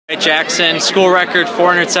Jackson, school record,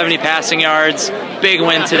 470 passing yards, big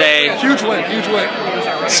win today. Huge win, huge win.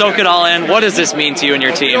 Soak it all in. What does this mean to you and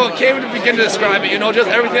your team? You know, can't even begin to describe it. You know, just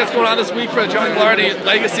everything that's going on this week for the Johnny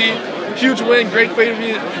legacy. Huge win, great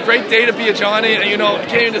day to be a Johnny, and you know,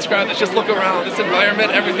 can't even describe this. Just look around, this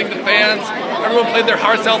environment, everything, the fans, everyone played their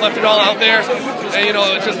hearts out, left it all out there, and you know,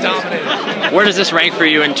 it just dominated. Where does this rank for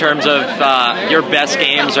you in terms of your best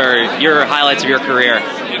games or your highlights of your career?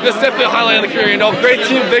 This is definitely a highlight of the career. You know, great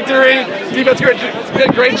team victory, defense did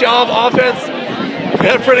a great job, offense, we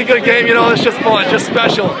had a pretty good game. You know, it's just fun, just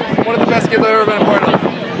special. One of the best games I've ever been a part of.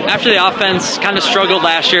 After the offense kind of struggled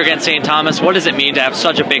last year against St. Thomas, what does it mean to have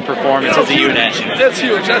such a big performance as a unit? That's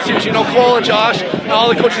huge, that's huge. You know, Cole and Josh and all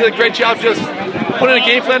the coaches did a great job just putting a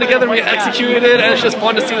game plan together, and we executed it, and it's just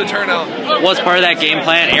fun to see the turnout. Was part of that game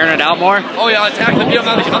plan airing it out more? Oh yeah, attack them, get them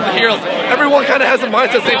on the heels. Everyone kind of has the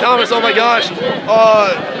mindset, St. Thomas, oh my gosh,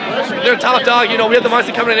 they're top dog. You know, we had the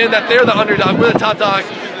mindset coming in that they're the underdog, we're the top dog.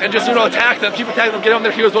 And just, you know, attack them, keep attacking them, get on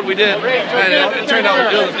their heels, what we did. And it turned out,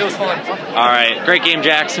 it was fun. All right, great game,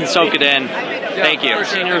 Jackson. Soak it in. Thank you.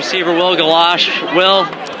 Senior receiver Will Gillach. Will,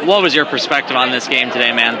 what was your perspective on this game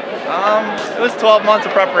today, man? It was 12 months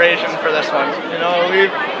of preparation for this one. You know, we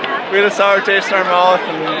had a sour taste in our mouth,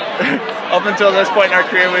 and up until this point in our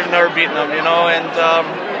career, we've never beaten them, you know, and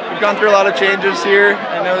we've gone through a lot of changes here,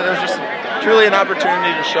 and it was just truly an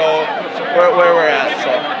opportunity to show where we're at,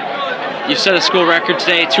 so. You set a school record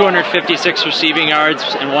today, 256 receiving yards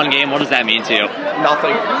in one game. What does that mean to you?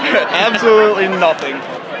 Nothing. Absolutely nothing.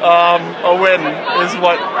 A win is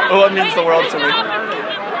what means the world to me.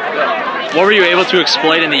 Yeah. What were you able to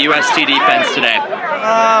exploit in the UST defense today?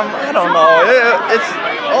 I don't know. It's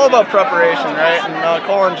all about preparation, right? And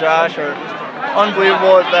Cole and Josh are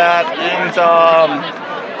unbelievable at that. And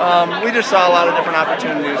we just saw a lot of different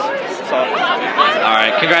opportunities. So. All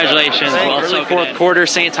right, congratulations. Also, fourth quarter,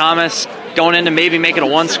 St. Thomas going into maybe making a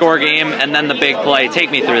one-score game, and then the big play.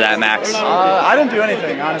 Take me through that, Max. I didn't do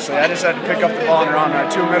anything, honestly. I just had to pick up the ball and run.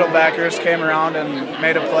 Our two middle backers came around and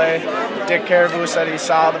made a play. Dick Caribou said he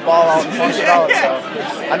saw the ball out and punched it out, so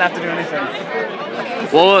I didn't have to do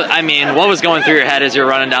anything. Well, I mean, what was going through your head as you're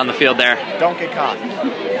running down the field there? Don't get caught.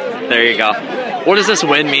 There you go. What does this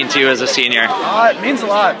win mean to you as a senior? It means a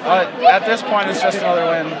lot. At this point, it's just another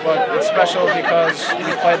win, but it's special because we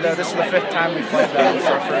played there. This is the 5th time we played there. It's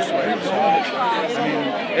our first win. So, I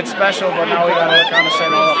mean, it's special, but now we got to look on to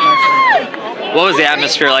St. Olaf next week. What was the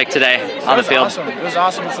atmosphere like today on the field? Awesome. It was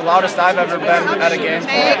awesome. It's the loudest I've ever been at a game for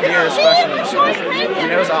a year, especially. So, I mean,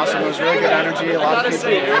 it was awesome. It was really good energy. A lot of people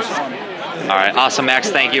here. It was fun. All right, awesome, Max.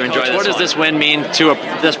 Thank you. Enjoy this. What does this win mean to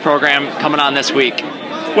this program coming on this week?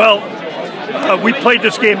 Well, we played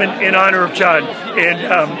this game in honor of John, and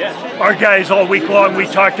our guys all week long, we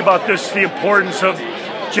talked about this, the importance of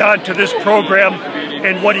John to this program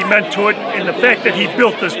and what he meant to it, and the fact that he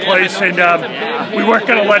built this place, and we weren't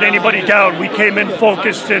going to let anybody down. We came in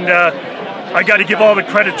focused, and I got to give all the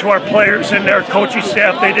credit to our players and their coaching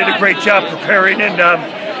staff. They did a great job preparing, and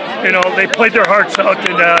you know, they played their hearts out,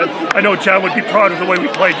 and I know John would be proud of the way we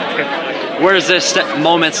played today. Where does this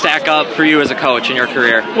moment stack up for you as a coach in your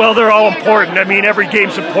career? Well, they're all important. I mean, every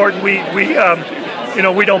game's important. We you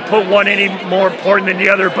know, we don't put one any more important than the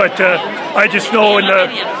other. But I just know in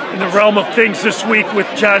the realm of things this week with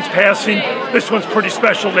John's passing, this one's pretty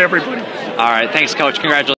special to everybody. All right, thanks, Coach. Congratulations.